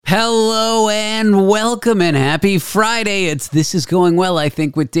Hello and welcome and happy Friday. It's This Is Going Well, I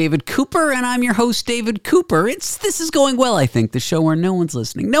Think, with David Cooper, and I'm your host, David Cooper. It's This Is Going Well, I Think, the show where no one's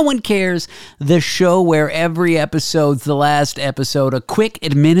listening, no one cares, the show where every episode's the last episode. A quick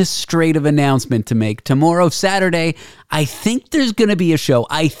administrative announcement to make. Tomorrow, Saturday, I think there's going to be a show.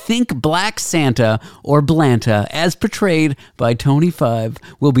 I think Black Santa, or Blanta, as portrayed by Tony Five,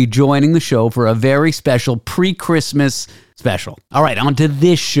 will be joining the show for a very special pre-Christmas special. All right, on to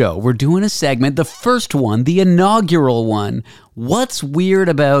this show. We're doing a segment, the first one, the inaugural one. What's weird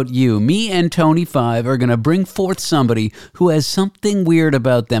about you? Me and Tony Five are going to bring forth somebody who has something weird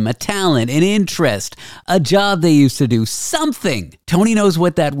about them, a talent, an interest, a job they used to do, something. Tony knows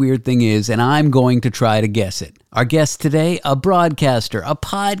what that weird thing is, and I'm going to try to guess it. Our guest today, a broadcaster, a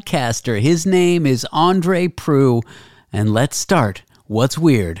podcaster. His name is André Proulx, and let's start. What's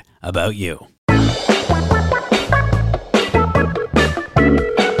weird about you?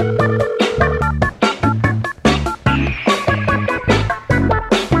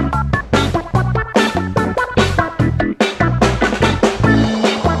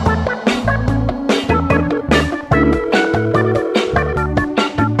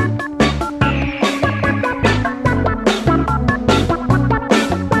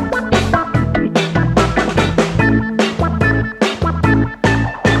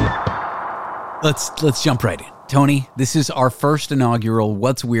 Let's jump right in. Tony, this is our first inaugural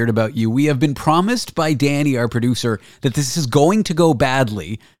What's Weird About You. We have been promised by Danny, our producer, that this is going to go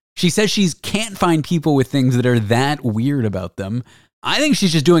badly. She says she can't find people with things that are that weird about them. I think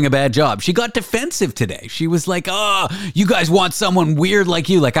she's just doing a bad job. She got defensive today. She was like, oh, you guys want someone weird like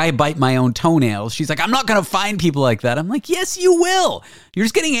you. Like, I bite my own toenails. She's like, I'm not going to find people like that. I'm like, yes, you will. You're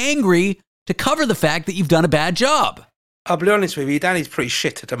just getting angry to cover the fact that you've done a bad job. I'll be honest with you, Danny's pretty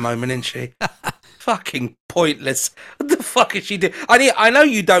shit at the moment, isn't she? Fucking pointless. What the fuck is she doing? I know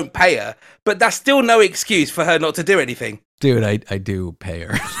you don't pay her, but that's still no excuse for her not to do anything. Dude, I do pay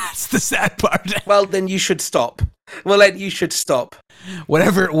her. That's the sad part. Well, then you should stop.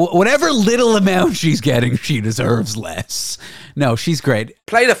 Whatever little amount she's getting, she deserves less. No, she's great.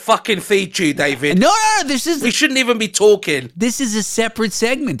 Play the fucking feed tune, David. No, we shouldn't even be talking. This is a separate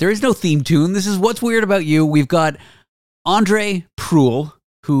segment. There is no theme tune. This is What's Weird About You. We've got André Proulx,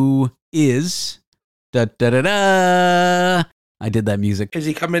 who is... Da-da-da-da. I did that music. Is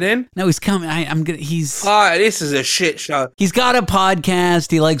he coming in? No, he's coming. This is a shit show. He's got a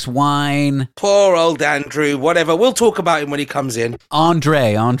podcast. He likes wine. Poor old Andrew. Whatever. We'll talk about him when he comes in.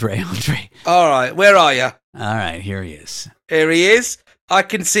 André. All right. Where are you? All right. Here he is. Here he is. I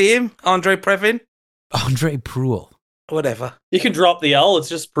can see him. André Proulx. Whatever. You can drop the L. It's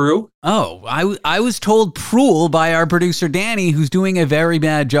just Proulx. Oh, I was told Proulx by our producer Danny, who's doing a very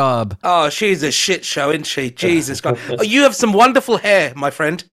bad job. Oh, she's a shit show, isn't she? Jesus God. Oh, you have some wonderful hair, my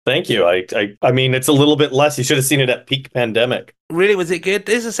friend. Thank you. I mean, it's a little bit less. You should have seen it at peak pandemic. Really? Was it good?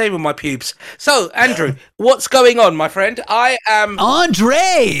 It's the same with my pubes. So, Andrew, what's going on, my friend? I am...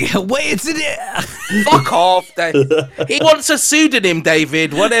 André! Wait, it's... Fuck off. He wants a pseudonym,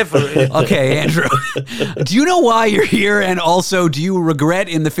 David. Whatever. Okay, Andrew. Do you know why you're here? And also, do you regret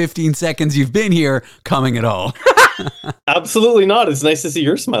in the 15 seconds you've been here coming at all? Absolutely not. It's nice to see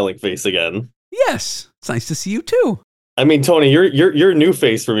your smiling face again. Yes. It's nice to see you too. I mean, Tony, you're a new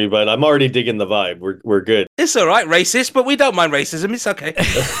face for me, but I'm already digging the vibe. We're good. It's all right, racist, but we don't mind racism. It's okay.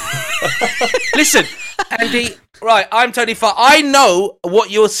 Listen, Andy, right, I'm Tony Farr. I know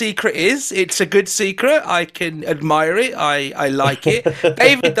what your secret is. It's a good secret. I can admire it. I like it.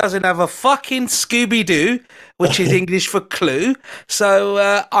 David doesn't have a fucking Scooby-Doo, which is English for clue. So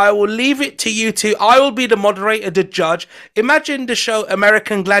I will leave it to you two. I will be the moderator, the judge. Imagine the show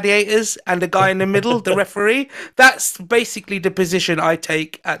American Gladiators and the guy in the middle, the referee. That's basically the position I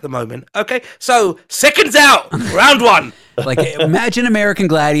take at the moment. Okay, so seconds out, round one. Like, imagine American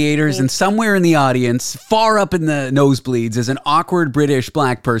Gladiators, and somewhere in the audience, far up in the nosebleeds, is an awkward British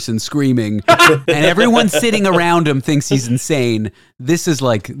black person screaming, and everyone sitting around him thinks he's insane. This is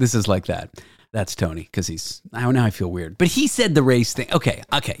like that. That's Tony, because now I feel weird. But he said the race thing. Okay.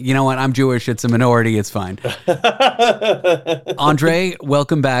 You know what? I'm Jewish. It's a minority. It's fine. André,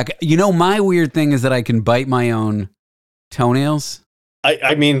 welcome back. You know, my weird thing is that I can bite my own toenails.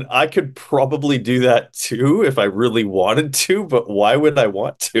 I mean, I could probably do that too if I really wanted to, but why would I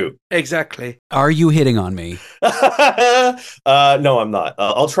want to? Exactly. Are you hitting on me? No, I'm not.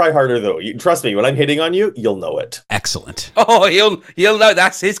 I'll try harder though. Trust me, when I'm hitting on you, you'll know it. Excellent. Oh, you'll know.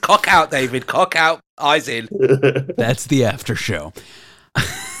 That's his cock out, David. Cock out, eyes in. That's the after show.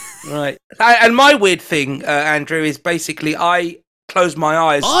 Right. And my weird thing, Andrew, is basically I close my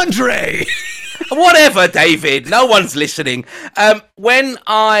eyes. André! Whatever, David. No one's listening. When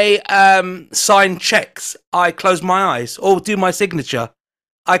I sign checks, I close my eyes or do my signature.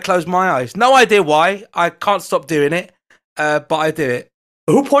 I close my eyes. No idea why. I can't stop doing it, but I do it.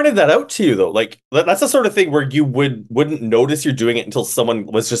 Who pointed that out to you though? Like that's the sort of thing where you wouldn't notice you're doing it until someone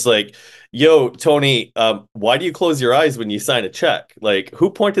was just like, "Yo, Tony, why do you close your eyes when you sign a check?" Like, who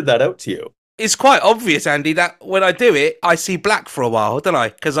pointed that out to you? It's quite obvious, Andy, that when I do it, I see black for a while, don't I?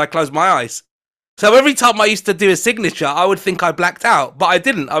 Because I close my eyes. So every time I used to do a signature, I would think I blacked out, but I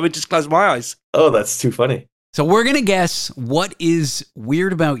didn't. I would just close my eyes. Oh, that's too funny. So we're going to guess what is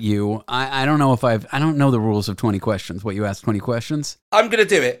weird about you. I don't know I don't know the rules of 20 questions. What, you ask 20 questions? I'm going to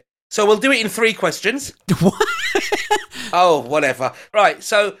do it. So we'll do it in 3 questions. What? Oh, whatever. Right.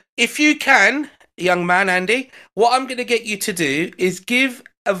 So if you can, young man, Andy, what I'm going to get you to do is give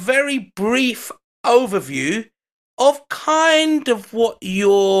a very brief overview of kind of what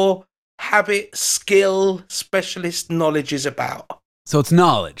your habit, skill, specialist knowledge is about. So it's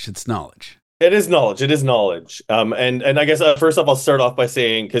knowledge. It's knowledge. It is knowledge. It is knowledge. And I guess first off, I'll start off by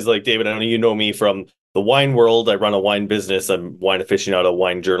saying, because like David, I know you know me from the wine world. I run a wine business. I'm wine aficionado,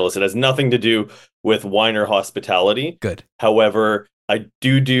 wine journalist. It has nothing to do with wine or hospitality. Good. However, I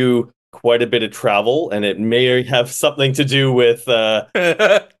do quite a bit of travel, and it may have something to do with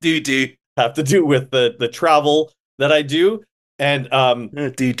have to do with the travel that I do. And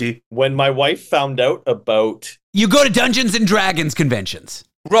when my wife found out about, You go to Dungeons and Dragons conventions.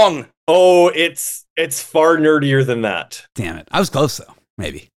 Wrong. oh, it's far nerdier than that. Damn it. I was close though.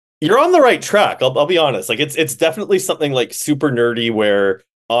 Maybe. You're on the right track. I'll be honest. Like it's definitely something like super nerdy where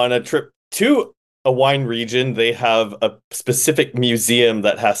on a trip to a wine region, they have a specific museum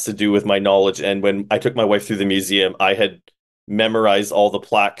that has to do with my knowledge. And when I took my wife through the museum, I had memorized all the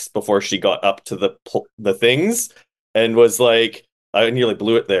plaques before she got up to the things and was like, I nearly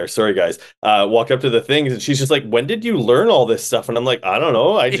blew it there. Sorry, guys. Walked up to the things and she's just like, when did you learn all this stuff? And I'm like, I don't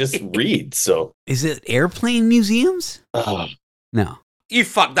know. I just read. So Is it airplane museums? No. You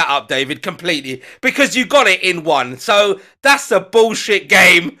fucked that up, David, completely. Because you got it in one. So that's a bullshit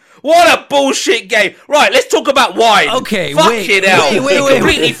game. What a bullshit game. Right, let's talk about wine. Okay, Fucking hell. You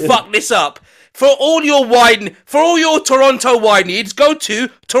completely fucked this up. For all your Toronto wine needs, go to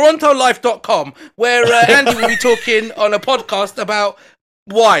torontolife.com, where Andy will be talking on a podcast about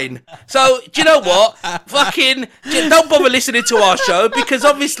wine. So, do you know what? Fucking don't bother listening to our show, because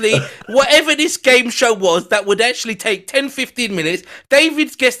obviously, whatever this game show was that would actually take 10-15 minutes,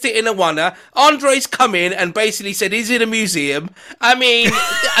 David's guessed it in a oneer. Andre's come in and basically said he's in a museum. I mean,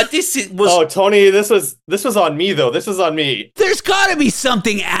 was... Oh, Tony, this was on me, though. This was on me. There's got to be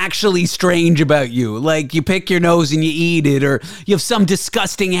something actually strange about you. Like you pick your nose and you eat it, or you have some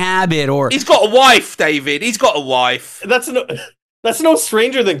disgusting habit, or... He's got a wife, David. He's got a wife. That's no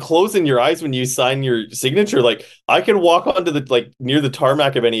stranger than closing your eyes when you sign your signature. Like I can walk onto near the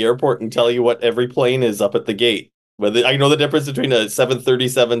tarmac of any airport and tell you what every plane is up at the gate. Whether I know the difference between a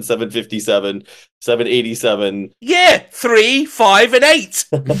 737, 757, 787. Yeah, 3, 5, and 8.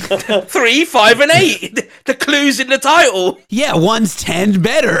 3, 5, and 8. The clue's in the title. Yeah, one's 10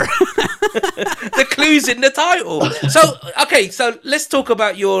 better. The clue's in the title. So, okay, so let's talk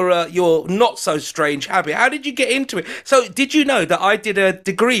about your not so strange habit. How did you get into it? So, did you know that I did a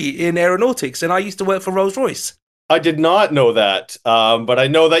degree in aeronautics and I used to work for Rolls-Royce? I did not know that, but I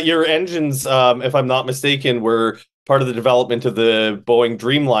know that your engines, if I'm not mistaken, were part of the development of the Boeing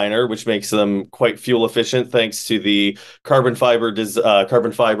Dreamliner, which makes them quite fuel efficient thanks to the carbon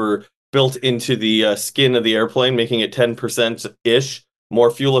fiber built into the skin of the airplane, making it 10%-ish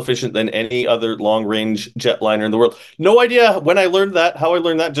more fuel efficient than any other long-range jetliner in the world. No idea when I learned that, how I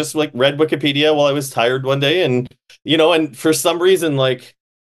learned that, just like read Wikipedia while I was tired one day. And, and for some reason, like,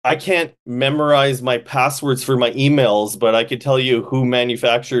 I can't memorize my passwords for my emails, but I could tell you who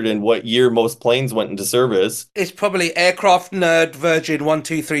manufactured and what year most planes went into service. It's probably Aircraft Nerd Virgin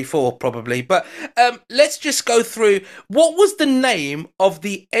 1234, probably. But let's just go through. What was the name of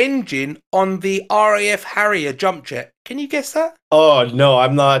the engine on the RAF Harrier jump jet? Can you guess that? Oh, no,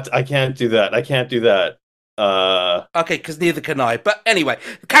 I'm not. I can't do that. Okay, because neither can I. But anyway,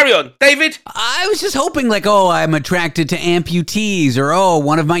 carry on. David? I was just hoping like, I'm attracted to amputees, or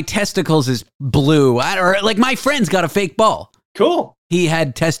one of my testicles is blue, or like my friend's got a fake ball. Cool. He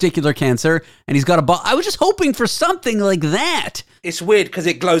had testicular cancer and he's got a ball. I was just hoping for something like that. It's weird because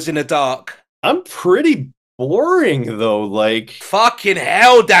it glows in the dark. I'm pretty boring though, like... Fucking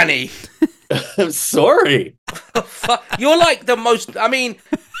hell, Danny. I'm sorry. You're like the most... I mean...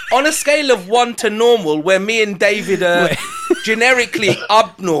 On a scale of 1 to normal, where me and David are generically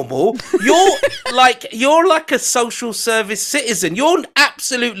abnormal, you're like a social service citizen. You're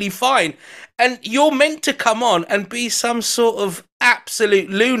absolutely fine. and you're meant to come on and be some sort of absolute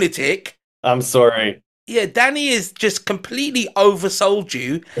lunatic. I'm sorry. Yeah, Danny is just completely oversold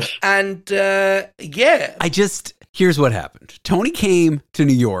you. And yeah. Here's what happened. Tony came to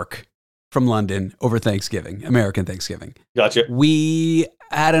New York from London over Thanksgiving, American Thanksgiving. Gotcha. We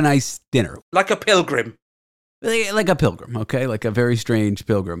had a nice dinner. Like a pilgrim. Like a pilgrim, okay? Like a very strange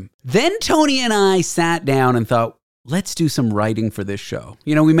pilgrim. Then Tony and I sat down and thought, let's do some writing for this show.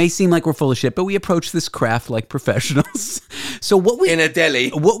 You know, we may seem like we're full of shit, but we approach this craft like professionals. So in a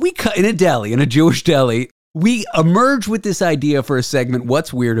deli, in a Jewish deli, we emerge with this idea for a segment,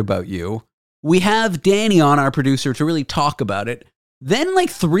 What's Weird About You? We have Danny on, our producer, to really talk about it. Then like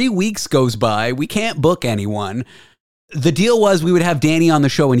 3 weeks goes by. We can't book anyone. The deal was we would have Danny on the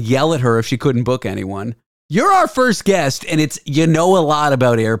show and yell at her if she couldn't book anyone. You're our first guest, and you know a lot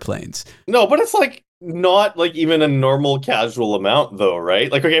about airplanes. No, but it's like not like even a normal casual amount though,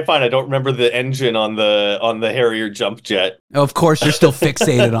 right? Like, okay, fine. I don't remember the engine on the Harrier jump jet. Of course, you're still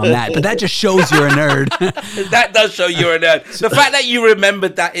fixated on that, but that just shows you're a nerd. That does show you're a nerd. The fact that you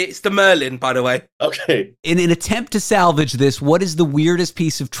remembered that, it's the Merlin, by the way. Okay. In an attempt to salvage this, what is the weirdest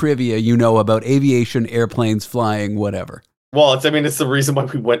piece of trivia you know about aviation, airplanes, flying, whatever? Well, it's the reason why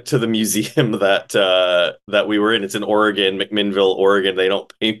we went to the museum that we were in. It's in Oregon, McMinnville, Oregon. They don't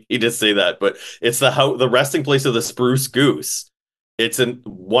pay me to say that, but it's the resting place of the Spruce Goose. It's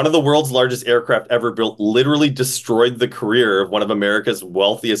one of the world's largest aircraft ever built, literally destroyed the career of one of America's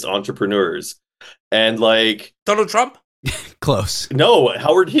wealthiest entrepreneurs. And like Donald Trump? Close. No,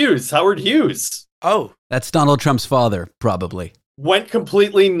 Howard Hughes. Oh. That's Donald Trump's father, probably. Went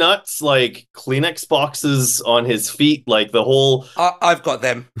completely nuts, like Kleenex boxes on his feet, like the whole... I've got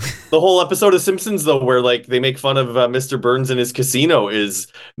them. The whole episode of Simpsons, though, where like they make fun of Mr. Burns in his casino is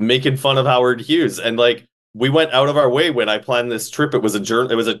making fun of Howard Hughes. And like we went out of our way when I planned this trip. It was a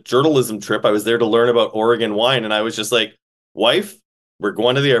journalism trip. I was there to learn about Oregon wine. And I was just like, wife, we're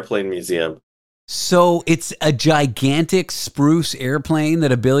going to the airplane museum. So it's a gigantic spruce airplane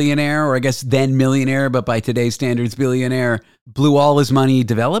that a billionaire, or I guess then millionaire, but by today's standards, billionaire, blew all his money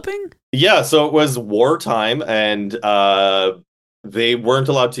developing? Yeah, so it was wartime, and they weren't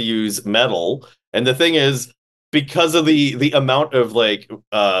allowed to use metal. And the thing is, because of the amount of like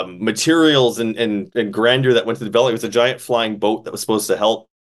materials and grandeur that went to develop, it was a giant flying boat that was supposed to help,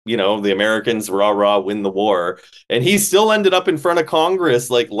 you know, the Americans win the war. And he still ended up in front of Congress,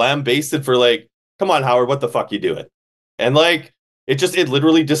 like lambasted for like, come on, Howard, what the fuck you doing? And like, it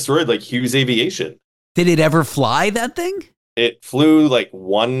literally destroyed like Hughes Aviation. Did it ever fly, that thing? It flew like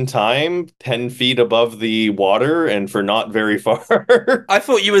one time, 10 feet above the water, and for not very far. I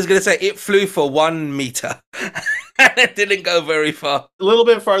thought you was going to say it flew for 1 meter. And it didn't go very far. A little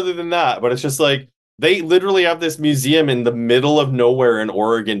bit farther than that, but it's just like, they literally have this museum in the middle of nowhere in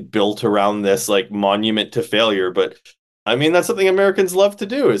Oregon built around this like monument to failure. But I mean, that's something Americans love to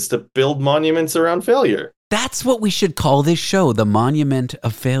do, is to build monuments around failure. That's what we should call this show, the Monument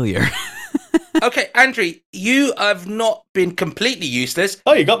of Failure. Okay, Andrew, you have not been completely useless.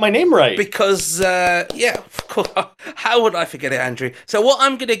 Oh, you got my name right. Because, yeah, of course. How would I forget it, Andrew? So what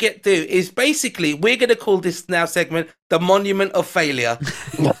I'm going to do is basically, we're going to call this now segment the Monument of Failure.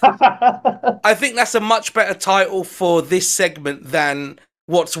 I think that's a much better title for this segment than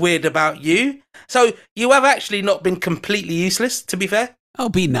What's Weird About You. So you have actually not been completely useless, to be fair. Oh,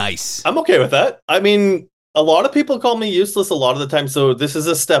 be nice. I'm okay with that. I mean, a lot of people call me useless a lot of the time, so this is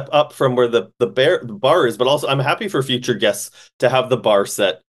a step up from where the bar is, but also I'm happy for future guests to have the bar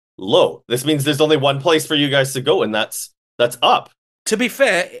set low. This means there's only one place for you guys to go, and that's up. To be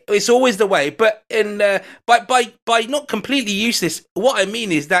fair, it's always the way, but by not completely useless, what I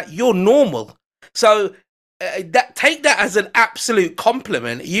mean is that you're normal. So take that as an absolute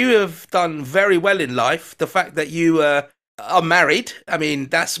compliment. You have done very well in life. The fact that you are married, I mean,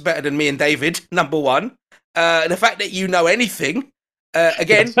 that's better than me and David, number one. The fact that you know anything,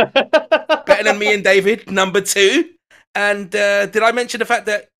 again, better than me and David, number two. And did I mention the fact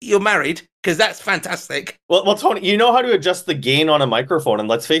that you're married? Because that's fantastic. Well, Tony, you know how to adjust the gain on a microphone. And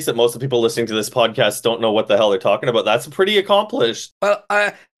let's face it, most of the people listening to this podcast don't know what the hell they're talking about. That's pretty accomplished. Well,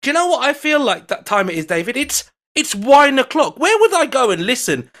 do you know what I feel like that time it is, David? It's wine o'clock. Where would I go and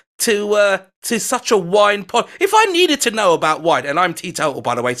listen to such a wine pod? If I needed to know about wine, and I'm teetotal,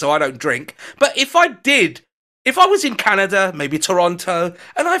 by the way, so I don't drink. But if I was in Canada, maybe Toronto,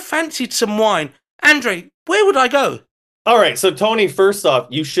 and I fancied some wine, André, where would I go? All right, so Tony, first off,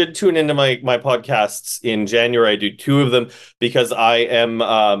 you should tune into my podcasts in January. I do 2 of them because I am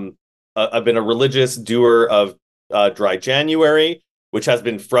I've been a religious doer of Dry January, which has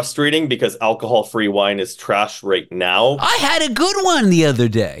been frustrating because alcohol-free wine is trash right now. I had a good one the other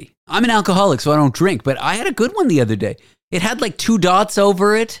day. I'm an alcoholic, so I don't drink, but I had a good one the other day. It had like 2 dots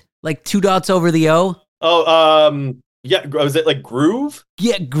over it, like 2 dots over the O. Oh, yeah. Was it like Groove?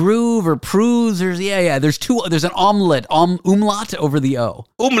 Yeah, Groove or Proulx. There's an omelet, umlaut over the O.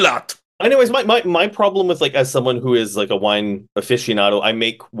 Umlaut. Anyways, my problem with like as someone who is like a wine aficionado, I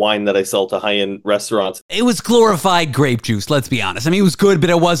make wine that I sell to high-end restaurants. It was glorified grape juice, let's be honest. I mean, it was good,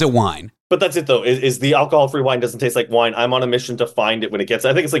 but it wasn't wine. But that's it though, is the alcohol-free wine doesn't taste like wine. I'm on a mission to find it when it gets,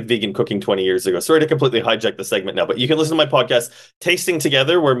 I think it's like vegan cooking 20 years ago. Sorry to completely hijack the segment now, but you can listen to my podcast, Tasting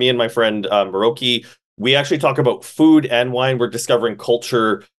Together, where me and my friend Maroki, we actually talk about food and wine. We're discovering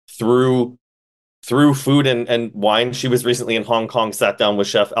culture through food and wine. She was recently in Hong Kong, sat down with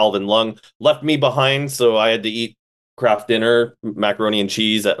Chef Alvin Lung, left me behind, so I had to eat craft dinner, macaroni and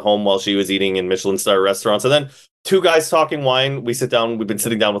cheese at home while she was eating in Michelin star restaurants. And then 2 guys talking wine. We've been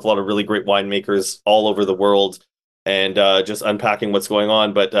sitting down with a lot of really great winemakers all over the world and just unpacking what's going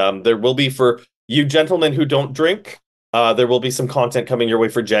on. But there will be, for you gentlemen who don't drink, there will be some content coming your way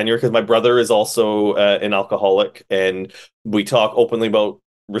for January, because my brother is also an alcoholic, and we talk openly about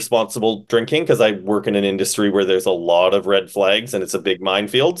responsible drinking, because I work in an industry where there's a lot of red flags and it's a big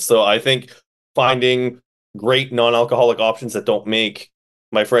minefield. So I think finding great non-alcoholic options that don't make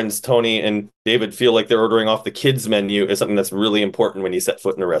my friends Tony and David feel like they're ordering off the kids menu is something that's really important when you set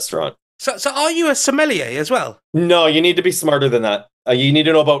foot in a restaurant. So are you a sommelier as well? No, you need to be smarter than that. You need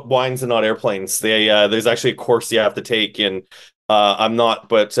to know about wines and not airplanes. There's actually a course you have to take, and I'm not,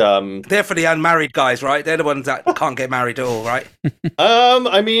 but they're for the unmarried guys, right? They're the ones that can't get married at all, right?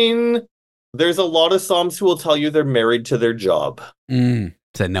 I mean, there's a lot of Psalms who will tell you they're married to their job.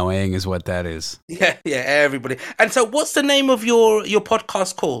 Knowing is what that is. Yeah, everybody. And so, what's the name of your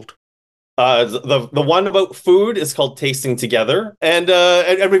podcast called? The one about food is called Tasting Together, and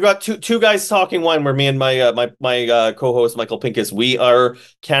we've got two guys talking wine. Where me and my co-host Michael Pincus, we are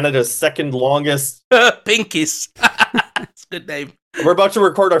Canada's second longest. Pincus, that's a good name. We're about to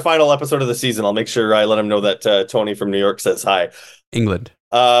record our final episode of the season. I'll make sure I let him know that Tony from New York says hi. England.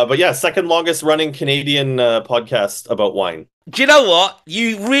 But yeah, second longest running Canadian podcast about wine. Do you know what?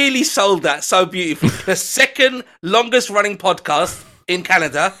 You really sold that so beautifully. The second longest running podcast in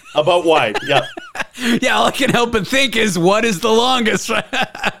Canada about wine. Yeah. Yeah, all I can help but think is, what is the longest?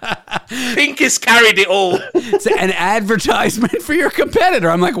 Pincus carried it all. It's an advertisement for your competitor.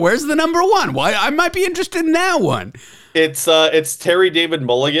 I'm like, where's the number one? Why? I might be interested in that one. It's Terry David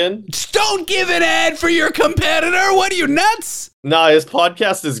Mulligan. Don't give an ad for your competitor. What are you, nuts? Nah, his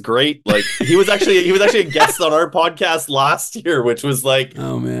podcast is great. Like he was actually a guest on our podcast last year, which was like,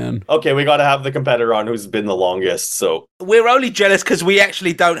 oh man. Okay, we got to have the competitor on who's been the longest. So we're only jealous because we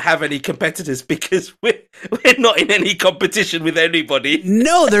actually don't have any competitors, because we're not in any competition with anybody.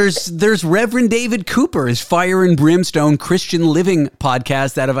 No, there's Reverend David Cooper, his Fire and Brimstone Christian Living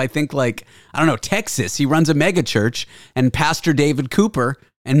podcast out of, I think, like, I don't know, Texas. He runs a mega church, and Pastor David Cooper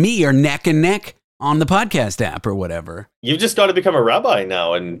and me are neck and neck on the podcast app or whatever. You've just got to become a rabbi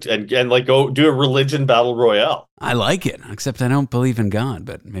now and like go do a religion battle royale. I like it, except I don't believe in God,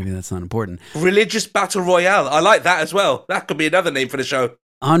 but maybe that's not important. Religious battle royale. I like that as well. That could be another name for the show.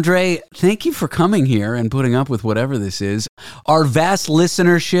 André, thank you for coming here and putting up with whatever this is. Our vast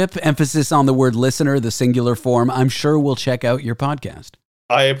listenership, emphasis on the word listener, the singular form, I'm sure will check out your podcast.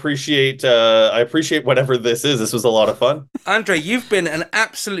 I appreciate whatever this is. This was a lot of fun. André, you've been an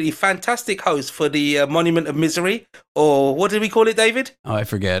absolutely fantastic host for the Monument of Misery, or what did we call it, David? Oh, I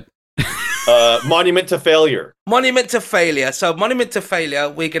forget. Monument to Failure. Monument to Failure. So Monument to Failure,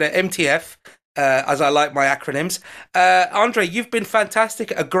 we're going to MTF, as I like my acronyms. André, you've been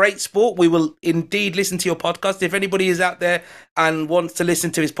fantastic, a great sport. We will indeed listen to your podcast. If anybody is out there and wants to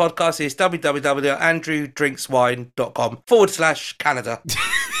listen to his podcast, it's www.andrewdrinkswine.com/Canada.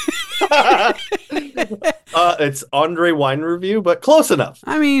 It's André Wine Review, but close enough.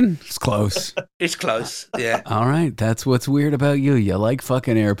 I mean, it's close. It's close, yeah. All right, that's what's weird about you. You like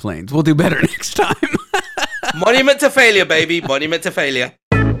fucking airplanes. We'll do better next time. Monument to Failure, baby. Monument to Failure.